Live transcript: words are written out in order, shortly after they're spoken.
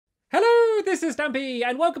this is Stampy,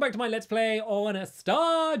 and welcome back to my Let's Play on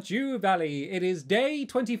Stardew Valley. It is day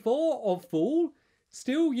 24 of fall.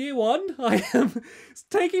 Still year one. I am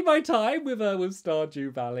taking my time with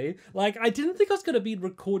Stardew Valley. Like, I didn't think I was going to be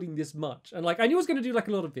recording this much. And, like, I knew I was going to do, like,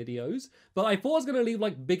 a lot of videos. But I thought I was going to leave,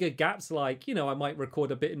 like, bigger gaps. Like, you know, I might record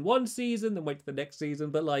a bit in one season, then wait for the next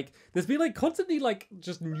season. But, like, there's been, like, constantly, like,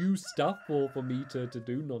 just new stuff for me to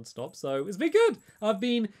do non-stop. So, it's been good. I've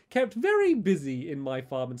been kept very busy in my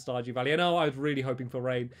farm in Stardew Valley. I know I was really hoping for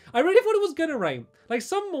rain. I really thought it was going to rain. Like,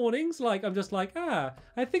 some mornings, like, I'm just like, I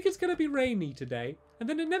think it's going to be rainy today. And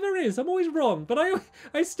then it never is. I'm always wrong. But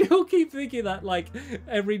I still keep thinking that, like,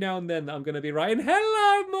 every now and then that I'm going to be right. And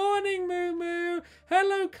hello, morning, Moo Moo.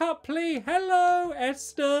 Hello, Cupley. Hello,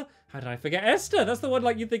 Esther. How did I forget Esther? That's the one,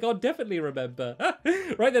 like, you think I'll definitely remember.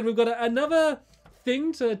 Right then, we've got another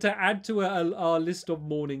thing to add to our list of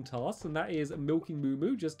morning tasks, and that is milking Moo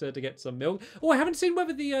Moo, just to get some milk. Oh, I haven't seen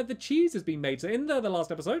whether the cheese has been made. So in the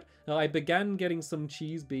last episode, I began getting some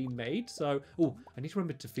cheese being made. So, oh, I need to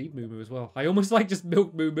remember to feed Moo Moo as well. I almost like just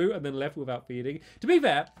milked Moo Moo and then left without feeding. To be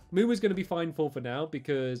fair, Moo Moo's going to be fine for now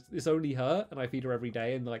because it's only her, and I feed her every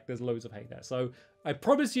day, and like there's loads of hay there. So I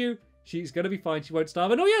promise you, she's going to be fine. She won't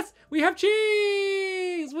starve. And oh yes, we have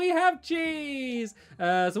cheese! We have cheese!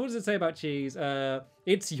 So what does it say about cheese?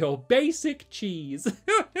 It's your basic cheese.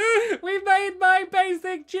 We've made my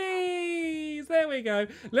basic cheese! There we go.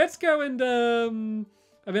 Let's go and,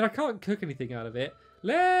 I mean, I can't cook anything out of it.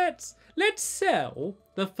 Let's sell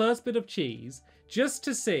the first bit of cheese just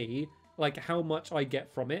to see like how much I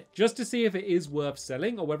get from it, just to see if it is worth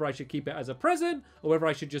selling or whether I should keep it as a present or whether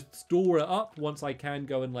I should just store it up once I can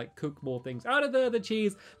go and like cook more things out of the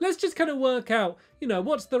cheese. Let's just kind of work out, you know,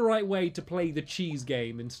 what's the right way to play the cheese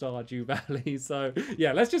game in Stardew Valley. So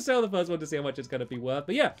yeah, let's just sell the first one to see how much it's going to be worth.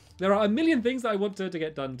 But yeah, there are a million things that I want to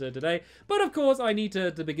get done today. But of course, I need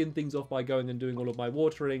to begin things off by going and doing all of my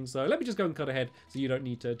watering. So let me just go and cut ahead so you don't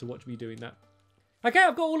need to watch me doing that. Okay,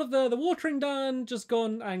 I've got all of the watering done, just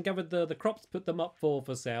gone and gathered the crops, put them up for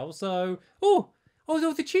sale. So, oh,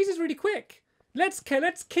 the cheese is really quick. Let's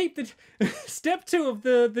keep the step 2 of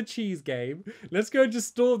the cheese game. Let's go and just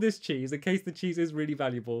store this cheese in case the cheese is really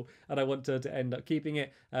valuable and I want to end up keeping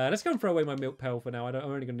it. Let's go and throw away my milk pail for now. I'm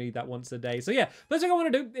only going to need that once a day. So yeah, first thing I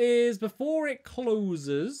want to do is before it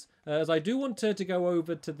closes, as I do want to go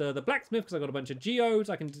over to the blacksmith because I've got a bunch of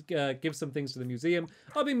geodes. I can give some things to the museum.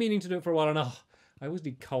 I've been meaning to do it for a while and I always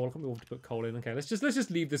need coal. I can't remember what to put coal in. Okay, let's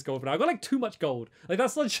just leave this gold for now. I've got like too much gold. Like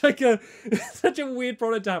that's such like such a weird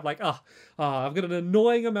problem to have. Like I've got an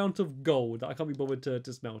annoying amount of gold that I can't be bothered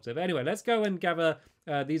to smelt it. But anyway, let's go and gather.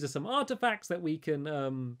 These are some artifacts that we can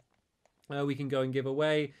go and give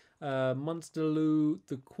away. Monster loot,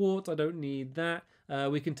 the quartz. I don't need that.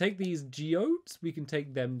 We can take these geodes. We can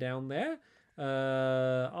take them down there.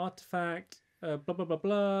 Artifact. Blah blah blah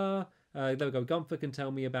blah. There we go. Gunther can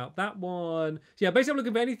tell me about that one. So yeah, basically I'm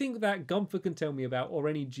looking for anything that Gunther can tell me about or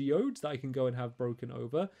any geodes that I can go and have broken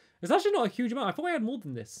over. It's actually not a huge amount. I thought I had more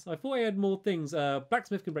than this. I thought I had more things.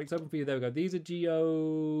 Blacksmith can break this open for you. There we go. These are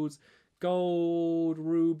geodes. Gold,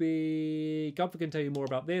 ruby. Gunther can tell you more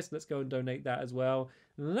about this. Let's go and donate that as well.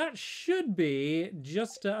 And that should be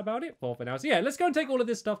just about it for now. So yeah, let's go and take all of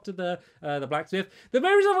this stuff to the blacksmith. The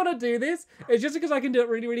main reason I want to do this is just because I can do it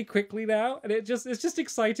really, really quickly now. And it's just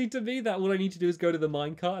exciting to me that all I need to do is go to the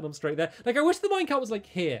minecart and I'm straight there. Like, I wish the minecart was like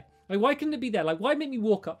here. Like, why couldn't it be there? Like, why make me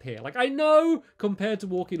walk up here? Like, I know compared to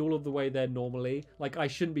walking all of the way there normally, like, I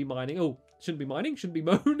shouldn't be mining. Oh, shouldn't be mining? Shouldn't be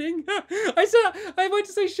moaning? I went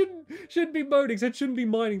to say shouldn't be moaning, said shouldn't be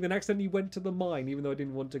mining, then accidentally went to the mine, even though I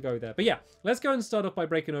didn't want to go there. But yeah, let's go and start off by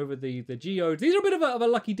breaking over the geodes. These are a bit of a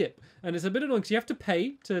lucky dip, and it's a bit annoying because you have to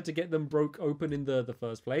pay to get them broke open in the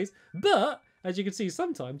first place. But as you can see,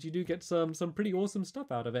 sometimes you do get some pretty awesome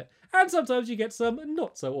stuff out of it. And sometimes you get some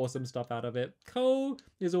not so awesome stuff out of it. Coal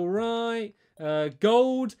is all right.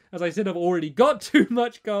 Gold, as I said, I've already got too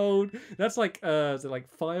much gold. That's like, is it like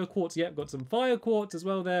fire quartz? Yep, got some fire quartz as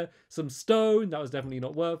well there. Some stone, that was definitely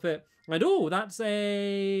not worth it. And oh, that's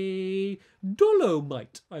a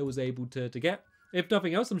dolomite I was able to get. If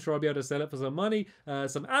nothing else, I'm sure I'll be able to sell it for some money.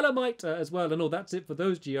 Some alamite as well. And that's it for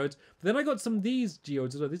those geodes. But then I got these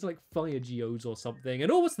geodes as well. These are like fire geodes or something.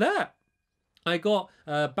 And what's that? I got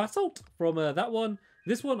basalt from that one.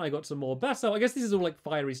 This one, I got some more basalt. I guess this is all like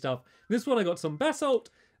fiery stuff. This one, I got some basalt.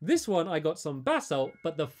 This one, I got some basalt.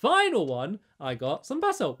 But the final one, I got some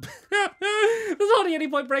basalt. There's hardly any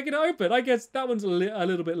point breaking it open. I guess that one's a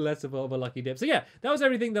little bit less of a lucky dip. So yeah, that was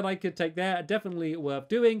everything that I could take there. Definitely worth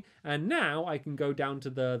doing. And now I can go down to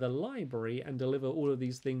the library and deliver all of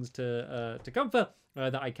these things to Gunther.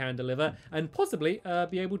 that I can deliver, and possibly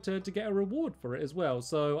be able to get a reward for it as well.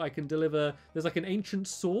 So I can deliver, there's like an ancient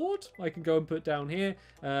sword I can go and put down here.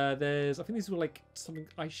 There's, I think these were like something,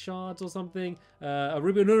 ice shards or something. A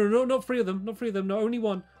ruby, no, not three of them, no, only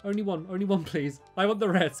one, please. I want the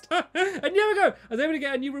rest. And there we go, I was able to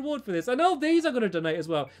get a new reward for this. And all these are going to donate as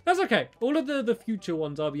well. That's okay. All of the future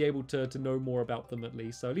ones, I'll be able to know more about them at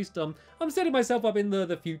least. So at least I'm setting myself up in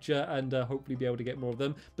the future and hopefully be able to get more of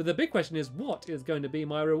them. But the big question is, what is going to be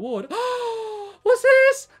my reward? What's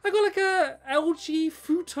this? I got like a algae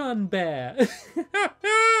futon bear.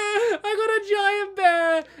 I got a giant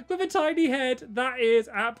bear with a tiny head. That is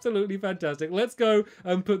absolutely fantastic. Let's go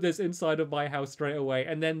and put this inside of my house straight away.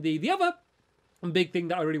 And then the other big thing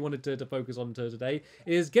that I really wanted to focus on today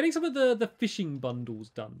is getting some of the fishing bundles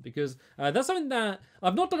done, because that's something that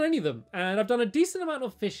I've not done any of them, and I've done a decent amount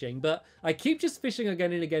of fishing, but I keep just fishing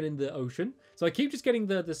again and again in the ocean, so I keep just getting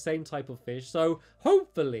the same type of fish. So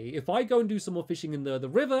hopefully if I go and do some more fishing in the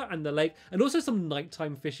river and the lake, and also some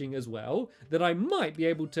nighttime fishing as well, then I might be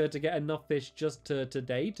able to get enough fish just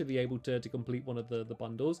today to be able to complete one of the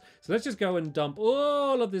bundles. So let's just go and dump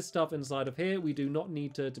all of this stuff inside of here. We do not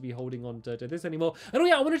need to be holding on to this anymore. And oh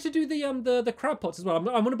yeah, I wanted to do the crab pots as well.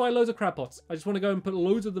 I want to buy loads of crab pots. I just want to go and put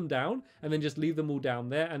loads of them down and then just leave them all down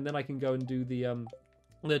there, and then I can go and do the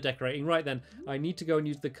decorating. Right then, I need to go and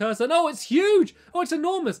use the cursor. No, it's huge. Oh, it's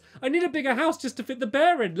enormous. I need a bigger house just to fit the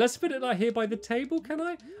bear in. Let's put it like here by the table. Can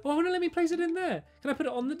I? Oh, I want to let me place it in there. Can I put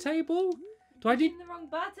it on the table? Do I need... the wrong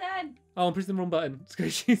button. Oh, I'm pressing the wrong button.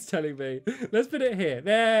 She's telling me. Let's put it here.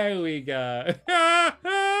 There we go.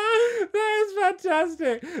 That is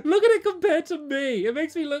fantastic. Look at it compared to me. It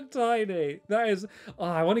makes me look tiny. That is... Oh,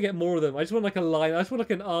 I want to get more of them. I just want like a line. I just want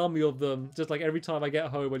like an army of them. Just like every time I get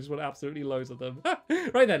home, I just want absolutely loads of them.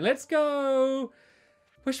 Right then, let's go...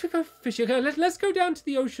 Where should we go fishing? Okay, let's go down to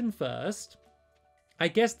the ocean first. I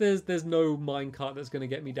guess there's no minecart that's going to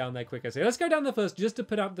get me down there quicker. So let's go down there first just to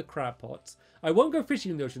put out the crab pots. I won't go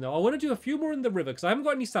fishing in the ocean though. I want to do a few more in the river because I haven't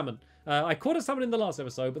got any salmon. I caught a salmon in the last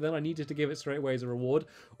episode, but then I needed to give it straight away as a reward.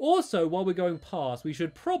 Also, while we're going past, we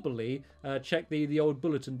should probably check the old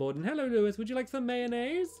bulletin board. And hello, Lewis. Would you like some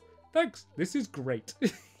mayonnaise? Thanks. This is great.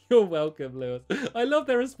 You're welcome, Lewis. I love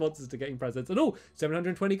their responses to getting presents. And oh,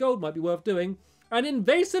 720 gold might be worth doing. An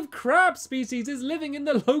invasive crab species is living in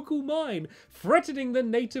the local mine, threatening the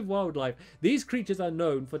native wildlife. These creatures are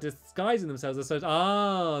known for disguising themselves as such.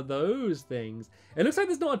 Ah, those things. It looks like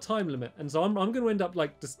there's not a time limit, and so I'm going to end up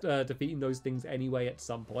like just defeating those things anyway at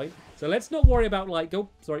some point. So let's not worry about like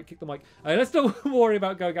sorry, kick the mic. Let's not worry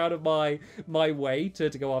about going out of my way to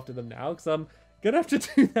go after them now, because I'm gonna have to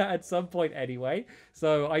do that at some point anyway,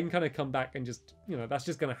 so I can kind of come back and just, you know, that's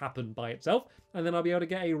just gonna happen by itself, and then I'll be able to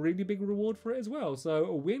get a really big reward for it as well. So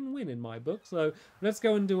a win-win in my book. So let's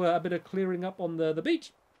go and do a bit of clearing up on the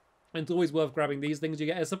beach. And it's always worth grabbing these things. You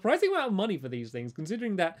get a surprising amount of money for these things,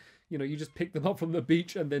 considering that, you know, you just pick them up from the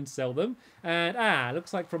beach and then sell them. And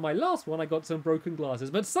looks like from my last one I got some broken glasses,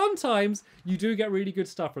 but sometimes you do get really good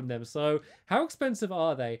stuff from them. So how expensive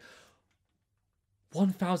are they?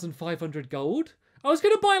 1,500 gold? I was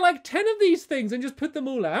going to buy like 10 of these things and just put them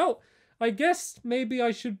all out. I guess maybe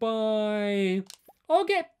I should buy... I'll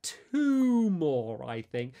get 2 more, I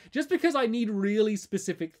think. Just because I need really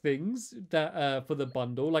specific things that for the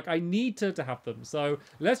bundle. Like, I need to have them. So,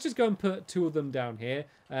 let's just go and put 2 of them down here.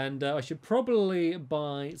 And I should probably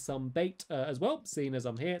buy some bait as well, seeing as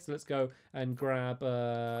I'm here. So, let's go and grab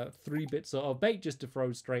 3 bits of bait just to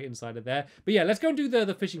throw straight inside of there. But yeah, let's go and do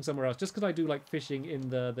the fishing somewhere else. Just because I do like fishing in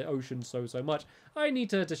the ocean so much. I need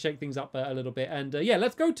to shake things up a little bit. And yeah,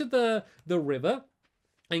 let's go to the river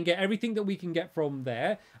and get everything that we can get from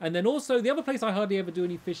there. And then also, the other place I hardly ever do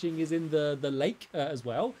any fishing is in the lake as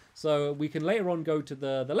well. So we can later on go to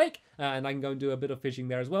the lake, and I can go and do a bit of fishing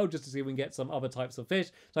there as well, just to see if we can get some other types of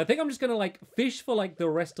fish. So I think I'm just going to like fish for like the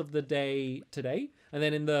rest of the day today. And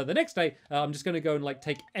then in the next day, I'm just going to go and like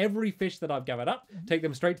take every fish that I've gathered up, take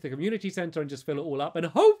them straight to the community center and just fill it all up. And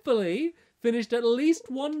hopefully finished at least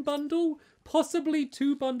 1 bundle, possibly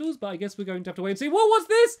 2 bundles, but I guess we're going to have to wait and see. Whoa, what's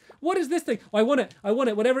this? What is this thing? Oh, I want it. I want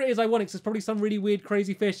it. Whatever it is, I want it. 'Cause it's probably some really weird,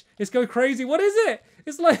 crazy fish. It's go crazy. What is it?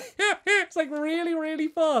 It's like, it's like really, really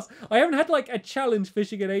fast. I haven't had like a challenge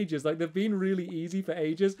fishing in ages. Like they've been really easy for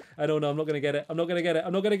ages. I don't know. I'm not going to get it. I'm not going to get it.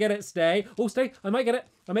 I'm not going to get it. Stay. Oh, stay. I might get it.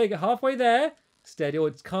 I may get halfway there. Steady. Oh,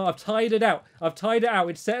 it's calm. I've tied it out. I've tied it out.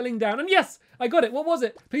 It's settling down. And yes, I got it. What was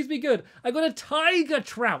it? Please be good. I got a tiger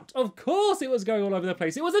trout. Of course it was going all over the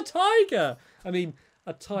place. It was a tiger. I mean,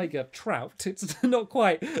 a tiger trout. It's not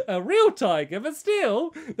quite a real tiger, but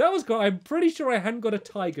still, that was quite. I'm pretty sure I hadn't got a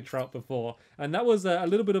tiger trout before, and that was a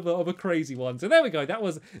little bit of a crazy one. So there we go. That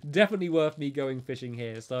was definitely worth me going fishing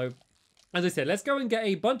here. So as I said, let's go and get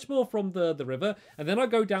a bunch more from the river, and then I'll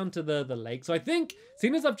go down to the lake. So I think,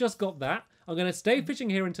 seeing as I've just got that, I'm going to stay fishing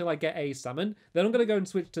here until I get a salmon. Then I'm going to go and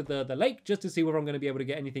switch to the lake just to see whether I'm going to be able to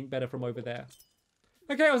get anything better from over there.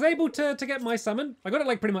 Okay, I was able to get my salmon. I got it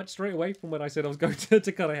like pretty much straight away from when I said I was going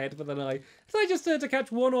to cut ahead, but then I decided just to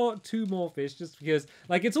catch 1 or 2 more fish, just because,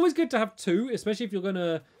 like, it's always good to have 2, especially if you're going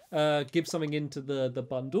to give something into the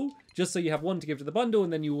bundle, just so you have 1 to give to the bundle,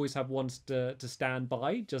 and then you always have 1 to stand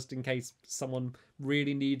by, just in case someone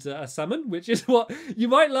really needs a salmon, which is what you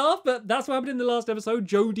might laugh, but that's what happened in the last episode.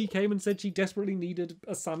 Jodie came and said she desperately needed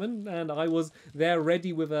a salmon, and I was there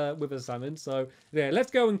ready with a salmon. So yeah,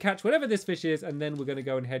 let's go and catch whatever this fish is, and then we're going to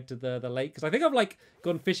go and head to the lake, because I think I've like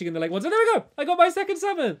gone fishing in the lake once. And there we go, I got my second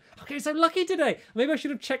salmon. Okay, so lucky today. Maybe I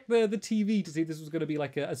should have checked the TV to see if this was going to be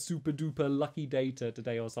like a super duper lucky day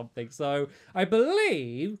today or something. So I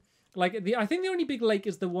believe, like, I think the only big lake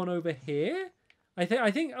is the one over here. I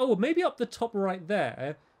think, oh, maybe up the top right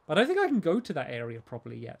there. But I don't think I can go to that area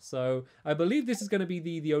properly yet. So I believe this is going to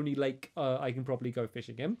be the only lake I can probably go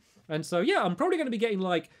fishing in. And so, yeah, I'm probably going to be getting,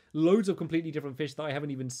 like, loads of completely different fish that I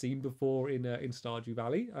haven't even seen before in Stardew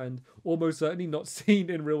Valley. And almost certainly not seen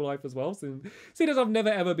in real life as well. Seeing as I've never,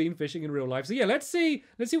 ever been fishing in real life. So, yeah, let's see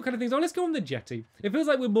what kind of things. Oh, let's go on the jetty. It feels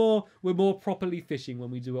like we're more properly fishing when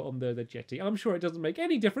we do it on the jetty. I'm sure it doesn't make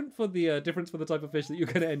any difference for the type of fish that you're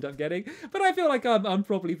going to end up getting. But I feel like I'm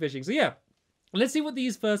properly fishing. So, yeah. Let's see what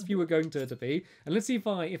these first few are going to be, and let's see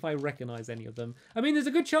if I recognize any of them. I mean, there's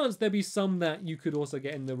a good chance there'll be some that you could also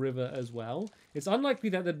get in the river as well. It's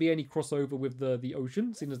unlikely that there'd be any crossover with the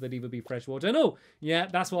ocean, seeing as they'd either be freshwater. And oh, yeah,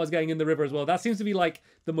 that's what I was getting in the river as well. That seems to be like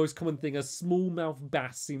the most common thing. A smallmouth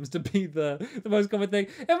bass seems to be the most common thing.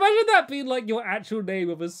 Imagine that being like your actual name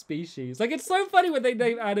of a species. Like, it's so funny when they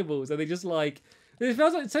name animals and they just like... It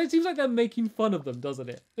feels like, so it seems like they're making fun of them, doesn't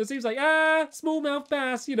it? It seems like, smallmouth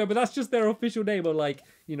bass, you know, but that's just their official name, or like,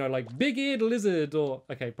 you know, like big-eared lizard, or,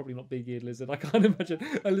 okay, probably not big-eared lizard, I can't imagine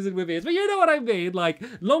a lizard with ears, but you know what I mean, like,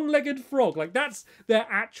 long-legged frog, like, that's their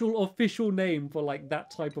actual official name for, like,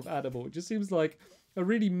 that type of animal. It just seems like a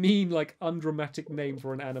really mean, like, undramatic name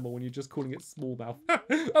for an animal when you're just calling it smallmouth.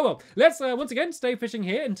 Oh well, let's once again stay fishing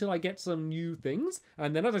here until I get some new things.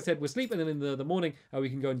 And then, as I said, we'll sleep, and then in the morning, we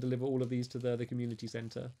can go and deliver all of these to the community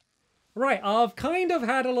center. Right, I've kind of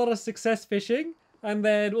had a lot of success fishing, and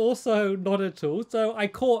then also not at all. So I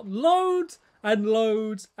caught loads and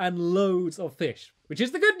loads and loads of fish, which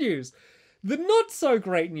is the good news. The not so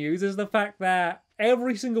great news is the fact that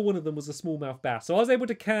every single one of them was a smallmouth bass. So I was able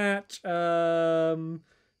to catch, so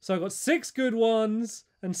I got 6 good ones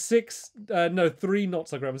and 3 not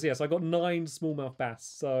so great ones. Yeah, so I got 9 smallmouth bass.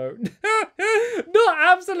 So not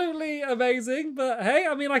absolutely amazing, but hey,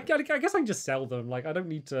 I mean, I guess I can just sell them. Like, I don't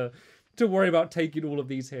need to worry about taking all of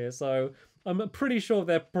these here. So I'm pretty sure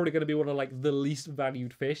they're probably going to be one of, like, the least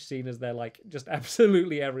valued fish, seeing as they're, like, just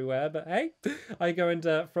absolutely everywhere. But hey, I go and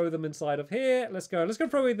throw them inside of here. Let's go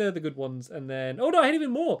throw away the good ones. And then, oh no, I had even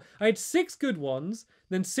more. I had 6 good ones,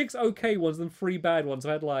 then 6 okay ones, then 3 bad ones.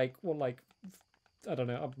 I had, like, what, like, I don't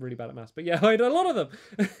know, I'm really bad at maths, but yeah, I had a lot of them.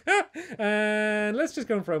 And let's just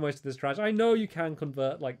go and throw most of this trash. I know you can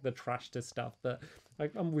convert, like, the trash to stuff, but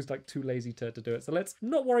I'm always, like, too lazy to do it. So let's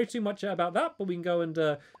not worry too much about that, but we can go and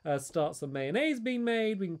start some mayonnaise being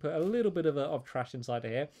made. We can put a little bit of trash inside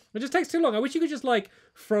of here. It just takes too long. I wish you could just, like,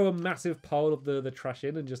 throw a massive pile of the trash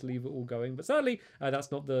in and just leave it all going, but sadly,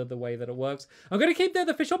 that's not the way that it works. I'm going to keep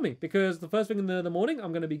the fish on me, because the first thing in the morning,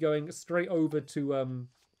 I'm going to be going straight over to...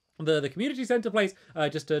 the community center place,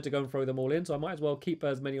 just to go and throw them all in. So I might as well keep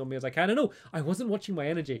as many on me as I can. And oh, I wasn't watching my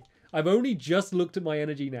energy. I've only just looked at my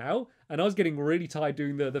energy now, and I was getting really tired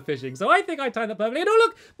doing the fishing. So I think I timed that perfectly. And oh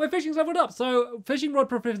look, my fishing's leveled up. So fishing rod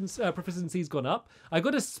proficiency's gone up. I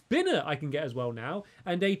got a spinner I can get as well now,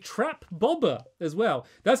 and a trap bobber as well.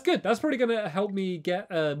 That's good. That's probably going to help me get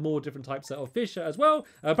more different types of fish as well.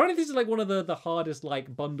 Apparently this is like one of the hardest,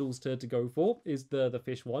 like, bundles to go for, is the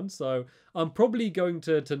fish one. So I'm probably going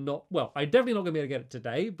to not, well, I'm definitely not going to be able to get it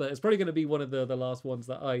today, but it's probably going to be one of the last ones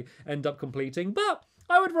that I end up completing. But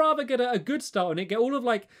I would rather get a good start on it, get all of,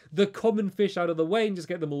 like, the common fish out of the way and just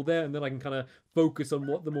get them all there, and then I can kind of focus on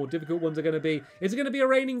what the more difficult ones are going to be. Is it going to be a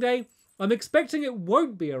raining day? I'm expecting it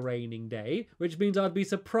won't be a raining day, which means I'd be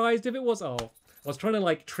surprised if it was. Oh, I was trying to,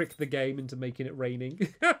 like, trick the game into making it raining.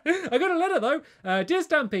 I got a letter, though. Dear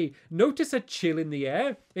Stampy, notice a chill in the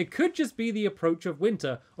air. It could just be the approach of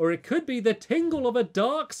winter, or it could be the tingle of a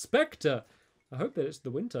dark spectre. I hope that it's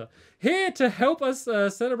the winter. Here to help us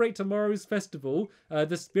celebrate tomorrow's festival,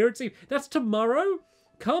 the Spirits Eve. That's tomorrow?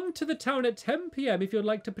 Come to the town at 10 p.m. if you'd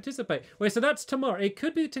like to participate. Wait, so that's tomorrow. It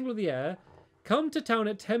could be the Tingle of the Air. Come to town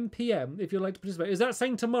at 10 p.m. if you'd like to participate. Is that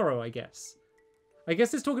saying tomorrow, I guess? I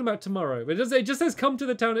guess it's talking about tomorrow. But it just says come to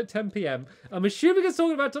the town at 10 p.m. I'm assuming it's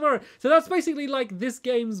talking about tomorrow. So that's basically like this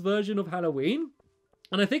game's version of Halloween.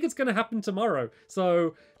 And I think it's going to happen tomorrow.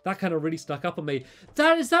 So that kind of really stuck up on me.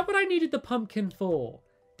 Is that what I needed the pumpkin for?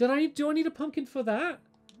 Do I need a pumpkin for that?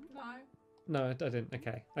 No, I didn't.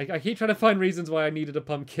 Okay. I keep trying to find reasons why I needed a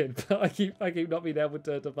pumpkin, but I keep not being able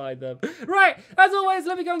to find them. Right, as always,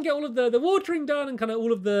 let me go and get all of the watering done and kind of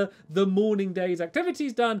all of the morning day's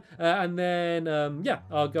activities done. And then, yeah,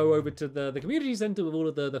 I'll go over to the community center with all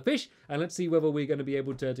of the fish, and let's see whether we're going to be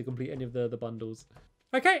able to complete any of the bundles.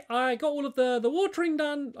 Okay, I got all of the watering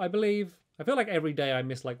done, I believe. I feel like every day I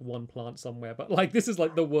miss like one plant somewhere, but like this is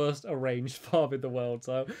like the worst arranged farm in the world,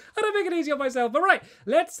 so I don't make it easy on myself. But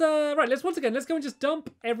let's once again, let's go and just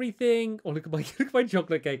dump everything. Oh, look at my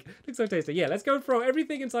chocolate cake. Looks so tasty. Yeah, let's go and throw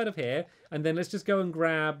everything inside of here, and then let's just go and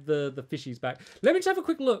grab the fishies back. Let me just have a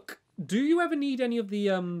quick look. Do you ever need any of the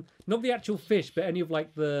not the actual fish, but any of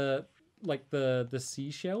like the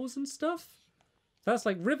seashells and stuff? That's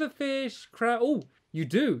like river fish, crab. Oh, you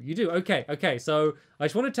do. Okay. So I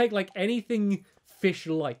just want to take like anything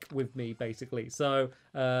fish-like with me, basically. So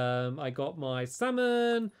I got my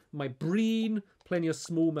salmon, my breen, plenty of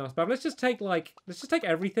smallmouth. But let's just take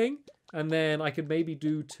everything, and then I could maybe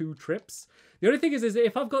do 2 trips. The only thing is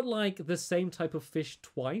if I've got like the same type of fish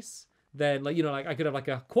twice, then like like I could have like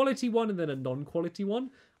a quality one and then a non-quality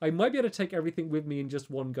one. I might be able to take everything with me in just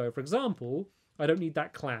one go. For example, I don't need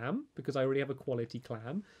that clam because I already have a quality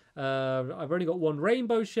clam. I've only got 1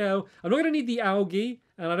 rainbow shell. I'm not going to need the algae,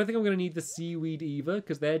 and I don't think I'm going to need the seaweed either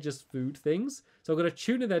because they're just food things. So I've got a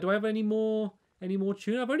tuna there. Do I have any more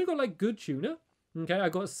tuna? I've only got like good tuna. Okay, I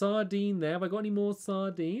got sardine there. Have I got any more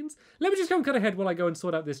sardines? Let me just go and cut ahead while I go and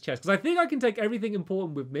sort out this chest because I think I can take everything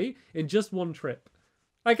important with me in just one trip.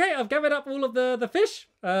 Okay, I've gathered up all of the fish.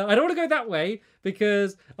 I don't want to go that way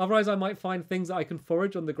because otherwise I might find things that I can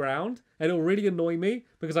forage on the ground and it'll really annoy me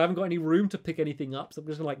because I haven't got any room to pick anything up. So I'm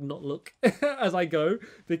just gonna like not look as I go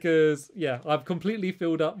because yeah, I've completely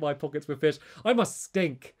filled up my pockets with fish. I must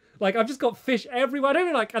stink. Like, I've just got fish everywhere. I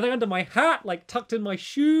don't know, like, are they under my hat? Like, tucked in my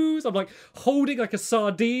shoes? I'm, like, holding, like, a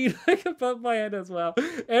sardine like above my head as well.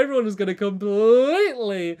 Everyone is going to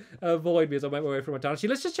completely avoid me as I make my way through my town. Actually,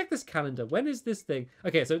 let's just check this calendar. When is this thing?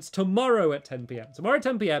 Okay, so it's tomorrow at 10 p.m. Tomorrow at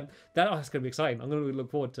 10 p.m. That's going to be exciting. I'm going to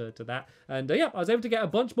look forward to that. And, yeah, I was able to get a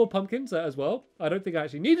bunch more pumpkins as well. I don't think I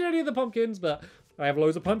actually needed any of the pumpkins, but I have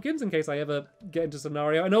loads of pumpkins in case I ever get into a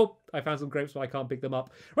scenario. And oh, I found some grapes, but I can't pick them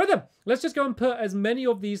up. Right then, let's just go and put as many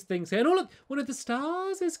of these things here. And oh, look, one of the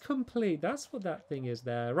stars is complete. That's what that thing is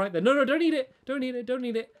there. Right then. No, don't need it. Don't need it. Don't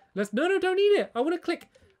need it. No, don't need it. I want to click.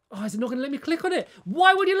 Oh, is it not going to let me click on it?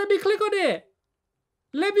 Why would you let me click on it?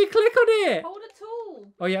 Let me click on it. Hold a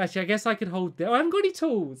tool. Oh, yeah, actually, I guess I can hold that. I haven't got any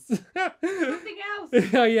tools. Something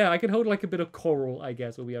else. Oh, yeah, I can hold like a bit of coral, I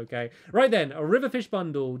guess will be okay. Right then, a riverfish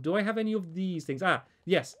bundle. Do I have any of these things? Ah,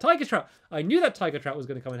 yes, tiger trout. I knew that tiger trout was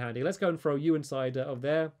going to come in handy. Let's go and throw you inside of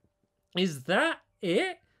there. Is that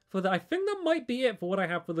it? I think that might be it for what I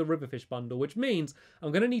have for the riverfish bundle, which means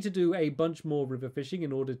I'm going to need to do a bunch more river fishing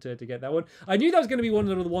in order to get that one. I knew that was going to be one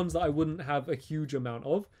of the ones that I wouldn't have a huge amount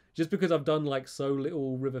of, just because I've done like so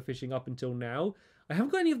little river fishing up until now. I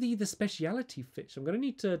haven't got any of the speciality fish. I'm going to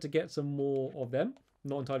need to get some more of them.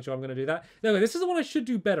 Not entirely sure I'm going to do that. Anyway, this is the one I should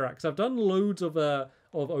do better at, because I've done loads of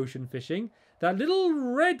ocean fishing. That little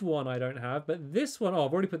red one I don't have, but this one, oh,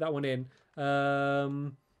 I've already put that one in.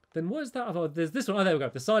 Then what is that? Oh, there's this one. Oh, there we go.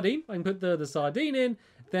 The sardine. I can put the sardine in.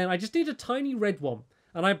 Then I just need a tiny red one.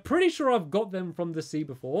 And I'm pretty sure I've got them from the sea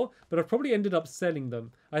before, but I've probably ended up selling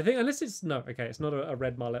them. I think, unless it's, no, okay, it's not a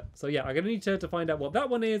red mullet. So yeah, I'm going to need to find out what that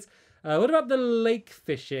one is. What about the lake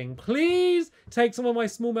fishing? Please take some of my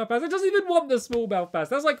smallmouth bass. It doesn't even want the smallmouth bass.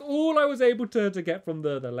 That's like all I was able to get from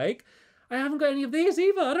the lake. I haven't got any of these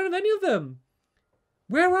either. I don't have any of them.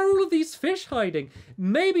 Where are all of these fish hiding?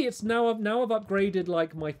 Maybe it's now I've upgraded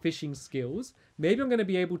like my fishing skills. Maybe I'm going to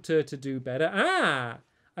be able to do better. Ah,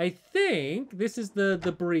 I think this is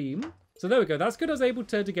the bream. So there we go. That's good. I was able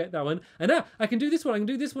to get that one. And now I can do this one. I can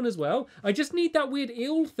do this one as well. I just need that weird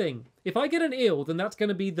eel thing. If I get an eel, then that's going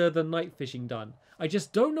to be the night fishing done. I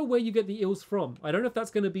just don't know where you get the eels from. I don't know if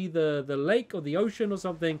that's going to be the lake or the ocean or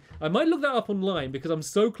something. I might look that up online because I'm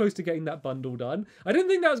so close to getting that bundle done. I didn't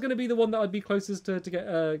think that was going to be the one that I'd be closest to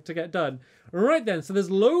get done. Right then. So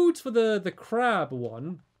there's loads for the crab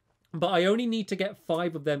one. but I only need to get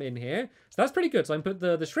 5 of them in here. So that's pretty good. So I can put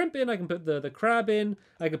the shrimp in, I can put the crab in,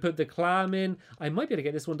 I can put the clam in. I might be able to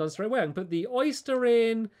get this one done straight away. I can put the oyster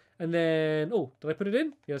in, and then, oh, did I put it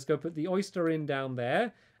in? Yeah, let's go put the oyster in down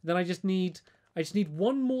there. Then I just need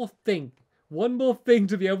one more thing. One more thing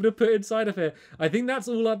to be able to put inside of here. I think that's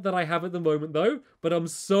all that I have at the moment, though. But I'm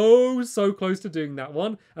so close to doing that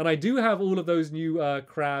one. And I do have all of those new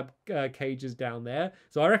crab cages down there.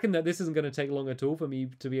 So I reckon that this isn't going to take long at all for me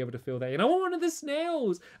to be able to fill that in. I want one of the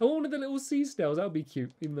snails. I want one of the little sea snails. That would be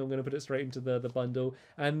cute, even though I'm going to put it straight into the bundle.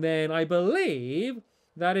 And then I believe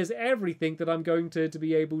that is everything that I'm going to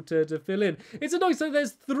be able to fill in. It's annoying. So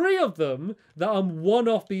there's 3 of them that I'm one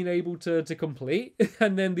off being able to complete.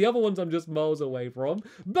 And then the other ones I'm just miles away from.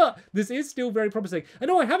 But this is still very promising. I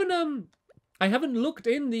know I haven't looked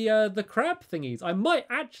in the crab thingies. I might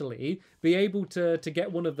actually be able to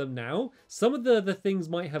get one of them now. Some of the things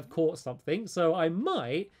might have caught something. So I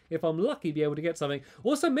might, if I'm lucky, be able to get something.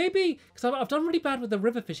 Also, maybe, because I've done really bad with the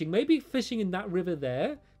river fishing. Maybe fishing in that river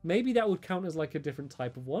there, maybe that would count as like a different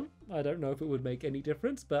type of one. I don't know if it would make any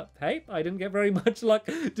difference, but hey, I didn't get very much luck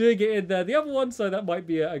doing it in the other one, so that might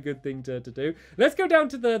be a good thing to do. Let's go down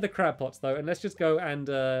to the crab pots though, and let's just go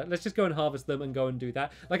and harvest them and go and do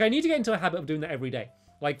that. Like, I need to get into a habit of doing that every day.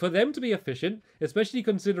 Like, for them to be efficient, especially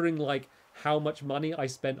considering like how much money I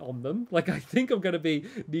spent on them. Like, I think I'm going to be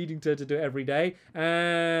needing to do it every day.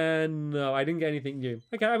 And no, I didn't get anything new.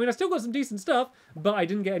 Okay, I mean, I still got some decent stuff, but I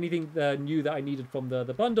didn't get anything new that I needed from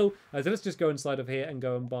the bundle. So let's just go inside of here and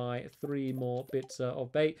go and buy 3 more bits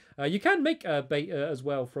of bait. You can make bait as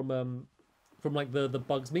well from like the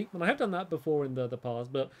bug's meat. And I have done that before in the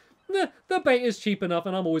past, but the bait is cheap enough,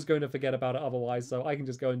 and I'm always going to forget about it otherwise, so I can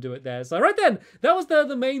just go and do it there. So right then, that was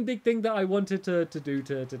the main big thing that I wanted to do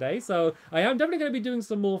today. So I am definitely going to be doing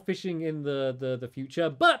some more fishing in the future.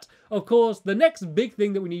 But, of course, the next big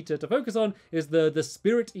thing that we need to focus on is the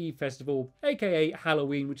Spirit Eve Festival, aka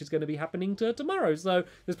Halloween, which is going to be happening tomorrow. So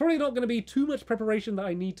there's probably not going to be too much preparation that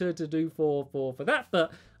I need to do for that,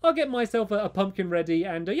 but I'll get myself a pumpkin ready,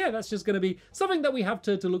 and yeah, that's just going to be something that we have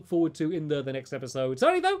to look forward to in the next episode.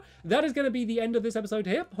 Sorry though, that is going to be the end of this episode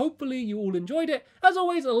here. Hopefully you all enjoyed it. As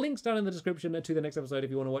always, links down in the description to the next episode if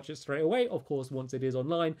you want to watch it straight away, of course, once it is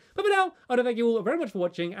online. But for now, I want to thank you all very much for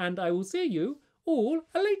watching, and I will see you all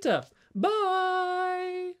later.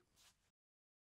 Bye!